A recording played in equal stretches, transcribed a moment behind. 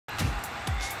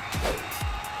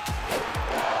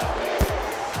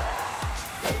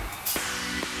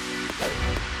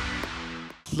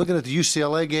Looking at the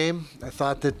UCLA game, I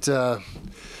thought that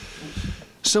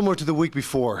similar to the week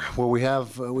before, where we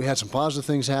had some positive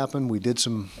things happen. We did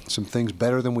some things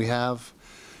better than we have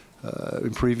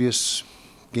in previous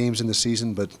games in the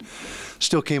season, but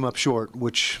still came up short,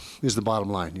 which is the bottom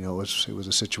line. You know, it was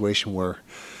a situation where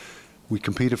we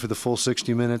competed for the full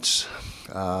 60 minutes.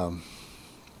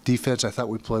 Defense, I thought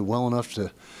we played well enough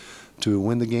to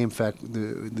win the game. In fact,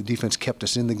 the defense kept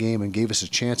us in the game and gave us a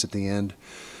chance at the end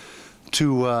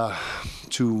to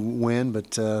win,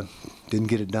 but didn't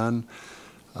get it done.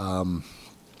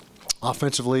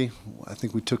 Offensively, I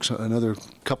think we took another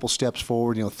couple steps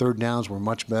forward. You know, third downs were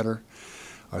much better.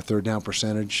 Our third down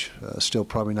percentage, still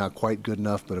probably not quite good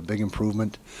enough, but a big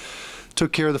improvement.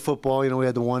 Took care of the football. You know, we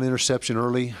had the one interception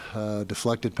early,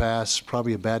 deflected pass,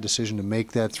 probably a bad decision to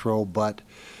make that throw, but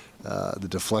the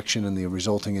deflection and the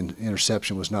resulting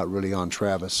interception was not really on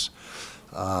Travis.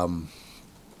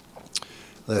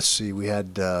 Let's see, we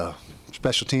had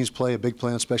special teams play, a big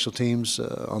play on special teams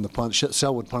on the punt.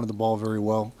 Selwood punted the ball very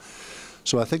well.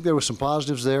 So I think there were some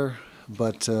positives there,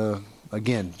 but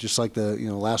again, just like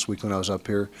last week when I was up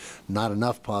here, not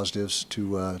enough positives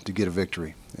to get a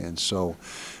victory. And so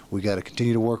we got to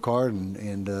continue to work hard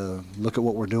and look at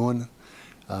what we're doing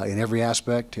in every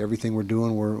aspect. Everything we're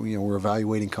doing, we're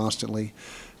evaluating constantly.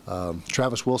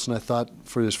 Travis Wilson, I thought,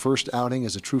 for his first outing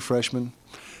as a true freshman,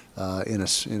 in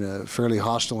a fairly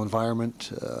hostile environment,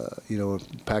 a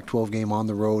Pac-12 game on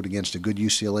the road against a good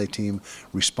UCLA team,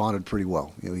 responded pretty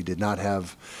well. You know, he did not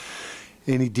have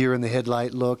any deer in the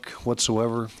headlight look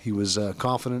whatsoever. He was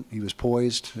confident. He was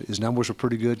poised. His numbers were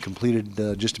pretty good. Completed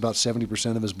just about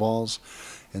 70% of his balls,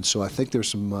 and so I think there's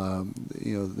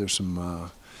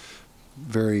some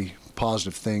very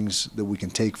positive things that we can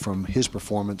take from his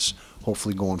performance,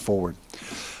 hopefully going forward.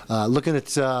 Looking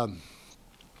at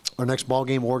our next ball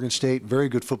game, Oregon State, very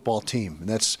good football team, and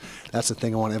that's the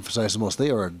thing I want to emphasize the most. They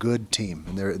are a good team,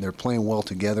 and they're playing well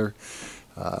together.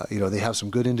 They have some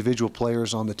good individual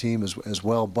players on the team as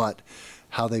well, but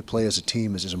how they play as a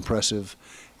team is impressive.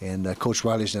 And Coach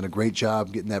Riley's done a great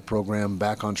job getting that program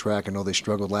back on track. I know they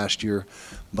struggled last year,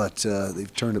 but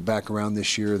they've turned it back around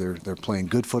this year. They're playing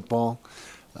good football.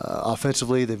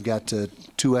 Offensively, they've got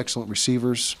two excellent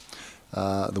receivers.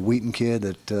 The Wheaton kid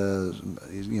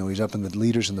he's up in the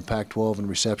leaders in the Pac-12 in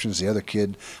receptions. The other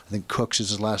kid, I think Cooks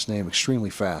is his last name, extremely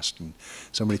fast. And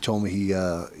somebody told me he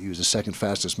was the second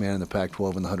fastest man in the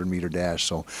Pac-12 in the 100-meter dash.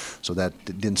 So that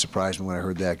didn't surprise me when I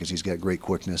heard that, because he's got great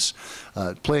quickness.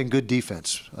 Playing good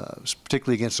defense,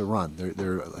 particularly against the run.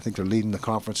 I think they're leading the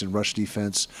conference in rush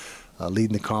defense,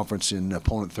 leading the conference in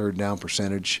opponent third down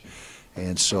percentage.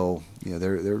 And so,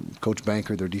 their Coach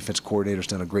Banker, their defense coordinator, has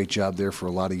done a great job there for a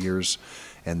lot of years,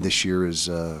 and this year is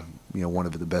one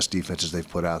of the best defenses they've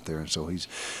put out there. And so it's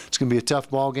going to be a tough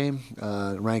ball game.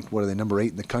 Ranked, what are they, number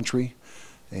 8 in the country,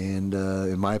 and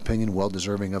in my opinion, well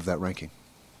deserving of that ranking.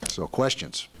 So,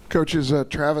 questions. Coach, is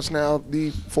Travis now the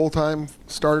full-time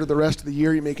starter the rest of the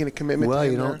year? You making a commitment? Well, to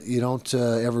him you don't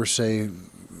ever say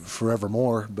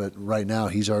forevermore, but right now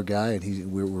he's our guy,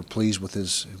 and we're pleased with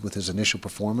his initial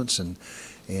performance, and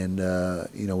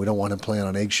we don't want him playing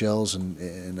on eggshells,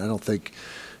 and I don't think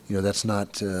that's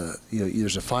not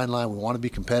there's a fine line. We want to be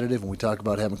competitive, and we talk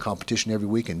about having competition every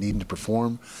week and needing to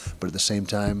perform, but at the same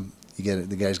time,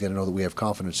 the guy's got to know that we have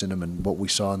confidence in him, and what we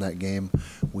saw in that game,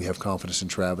 we have confidence in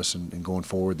Travis, and going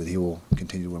forward that he will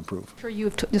continue to improve. I'm sure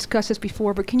you've discussed this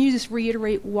before, but can you just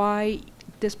reiterate why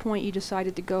at this point you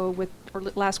decided to go with, or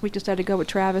last week decided to go with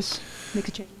Travis, make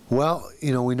a change? Well,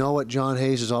 we know what John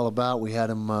Hayes is all about. We had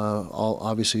him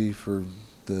obviously for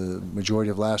the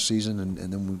majority of last season and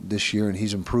then this year, and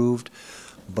he's improved.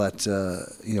 But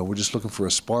we're just looking for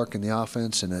a spark in the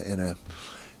offense and a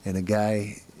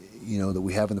guy that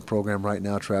we have in the program right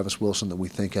now, Travis Wilson, that we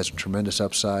think has a tremendous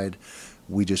upside.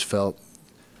 We just felt,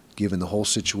 given the whole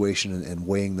situation and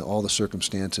weighing all the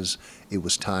circumstances, it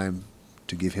was time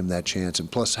to give him that chance. And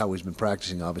plus how he's been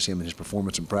practicing, obviously, his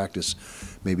performance in practice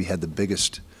maybe had the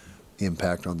biggest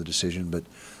impact on the decision, but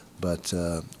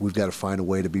we've got to find a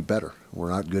way to be better. We're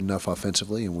not good enough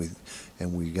offensively,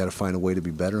 and we got to find a way to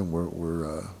be better, and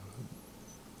we're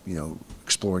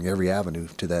exploring every avenue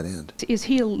to that end. Is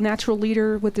he a natural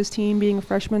leader with this team, being a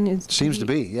freshman? Seems to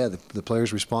be, yeah. The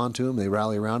players respond to him. They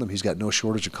rally around him. He's got no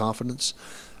shortage of confidence,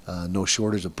 no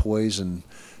shortage of poise, and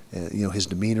his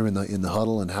demeanor in the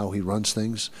huddle and how he runs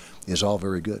things is all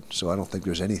very good. So I don't think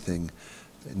there's anything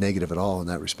negative at all in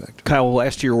that respect. Kyle,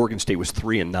 last year Oregon State was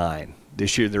 3-9.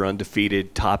 This year they're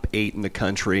undefeated, top 8 in the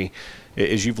country.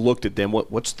 As you've looked at them,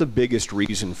 what's the biggest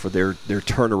reason for their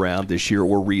turnaround this year,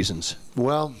 or reasons?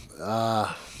 Well,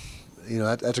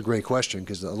 that's a great question,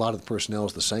 because a lot of the personnel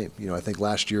is the same. I think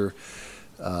last year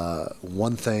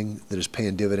one thing that is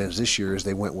paying dividends this year is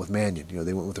they went with Mannion. You know,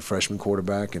 they went with a freshman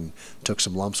quarterback and took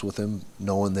some lumps with him,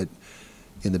 knowing that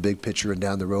in the big picture and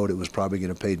down the road it was probably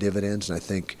going to pay dividends. And I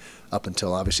think up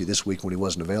until obviously this week when he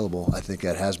wasn't available, I think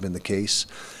that has been the case.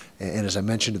 And as I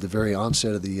mentioned at the very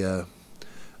onset of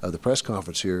the press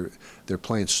conference here, they're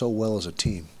playing so well as a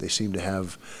team. They seem to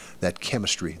have that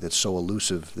chemistry that's so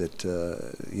elusive that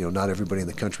you know, not everybody in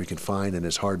the country can find, and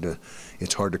it's hard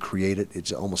to create it.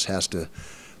 It almost has to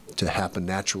happen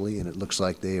naturally, and it looks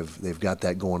like they've got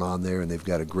that going on there, and they've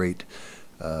got a great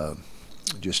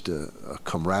just a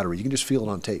camaraderie. You can just feel it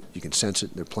on tape. You can sense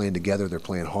it. They're playing together. They're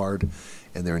playing hard,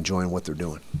 and they're enjoying what they're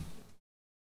doing.